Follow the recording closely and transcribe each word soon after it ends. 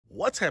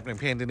What's happening,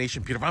 Panda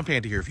Nation? Peter Von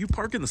Panda here. If you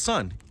park in the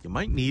sun, you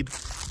might need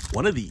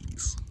one of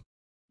these.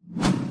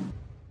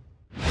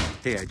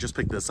 Hey, I just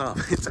picked this up.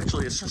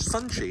 It's just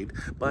sunshade,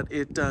 but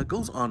it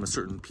goes on a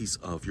certain piece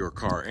of your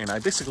car. And I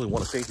basically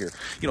want to say here,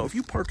 you know, if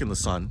you park in the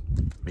sun,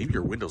 maybe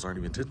your windows aren't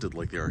even tinted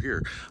like they are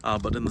here,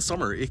 but in the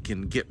summer, it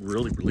can get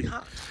really, really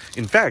hot.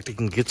 In fact, it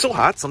can get so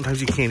hot, sometimes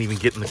you can't even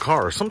get in the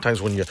car.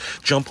 Sometimes when you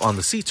jump on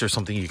the seats or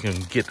something, you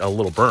can get a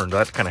little burned.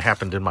 That kind of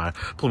happened in my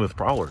Plymouth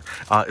Prowler,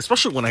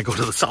 especially when I go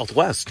to the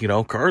Southwest. You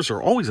know, cars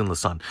are always in the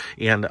sun.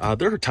 And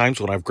there are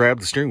times when I've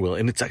grabbed the steering wheel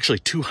and it's actually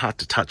too hot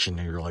to touch. And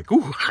you're like, ooh,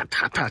 hot,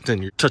 hot, hot.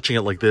 And you're touching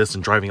it like this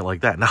and driving it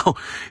like that. Now,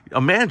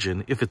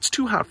 imagine if it's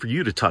too hot for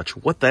you to touch,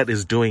 what that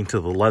is doing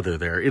to the leather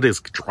there. It is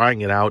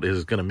drying it out. It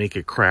is going to make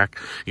it crack.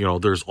 You know,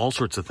 there's all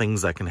sorts of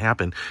things that can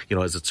happen, you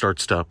know, as it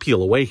starts to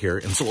peel away here.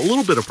 And so a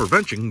little bit of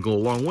prevention can go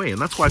a long way.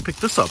 And that's why I picked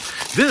this up.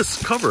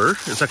 This cover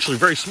is actually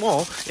very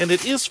small, and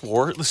it is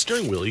for the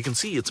steering wheel. You can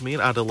see it's made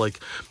out of like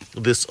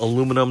this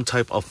aluminum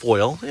type of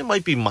foil. It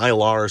might be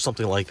Mylar or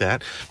something like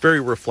that.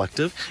 Very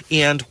reflective.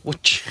 And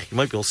what you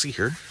might be able to see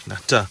here,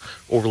 not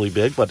overly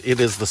big, but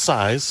it is the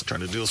size,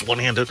 trying to do this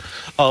one-handed,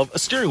 of a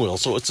steering wheel.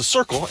 So it's a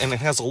circle, and it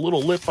has a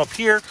little lip up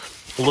here,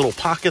 a little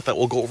pocket that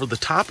will go over the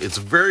top. It's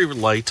very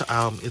light.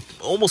 It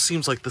almost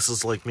seems like this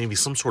is like maybe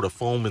some sort of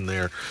foam in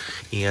there,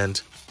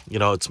 and you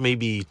know, it's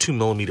maybe 2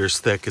 millimeters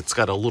thick. It's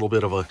got a little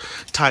bit of a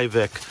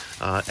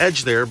Tyvek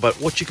edge there, but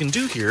what you can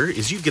do here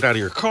is you get out of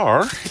your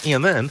car,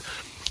 and then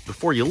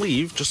before you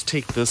leave, just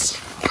take this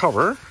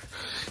cover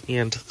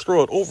and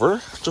throw it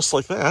over just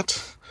like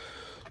that.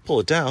 Pull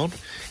it down,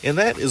 and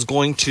that is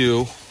going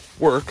to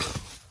work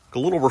like a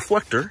little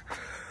reflector,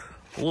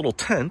 a little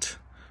tent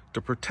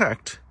to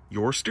protect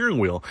your steering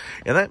wheel.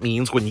 And that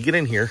means when you get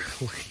in here,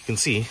 you can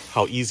see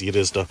how easy it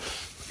is to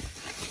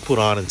put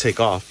on and take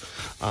off.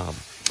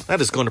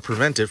 That is going to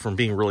prevent it from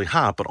being really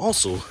hot, but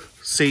also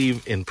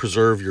save and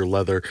preserve your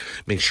leather,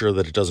 make sure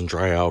that it doesn't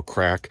dry out,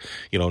 crack,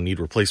 you know, need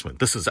replacement.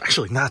 This is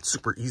actually not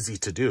super easy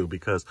to do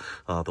because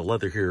the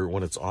leather here,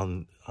 when it's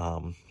on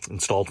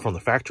installed from the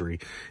factory,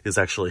 is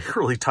actually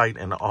really tight,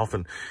 and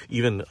often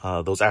even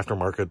those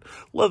aftermarket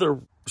leather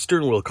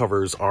steering wheel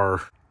covers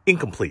are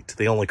incomplete.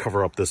 They only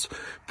cover up this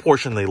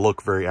portion. They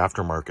look very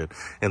aftermarket.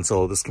 And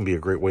so this can be a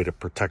great way to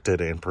protect it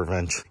and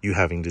prevent you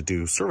having to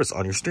do service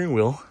on your steering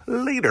wheel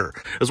later,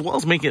 as well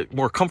as make it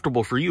more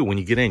comfortable for you when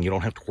you get in. You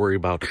don't have to worry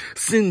about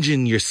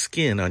singeing your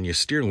skin on your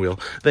steering wheel.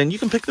 Then you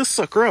can pick this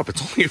sucker up.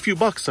 It's only a few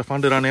bucks. I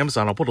found it on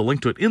Amazon. I'll put a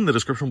link to it in the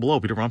description below.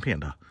 Peter Von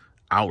Panda,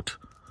 out.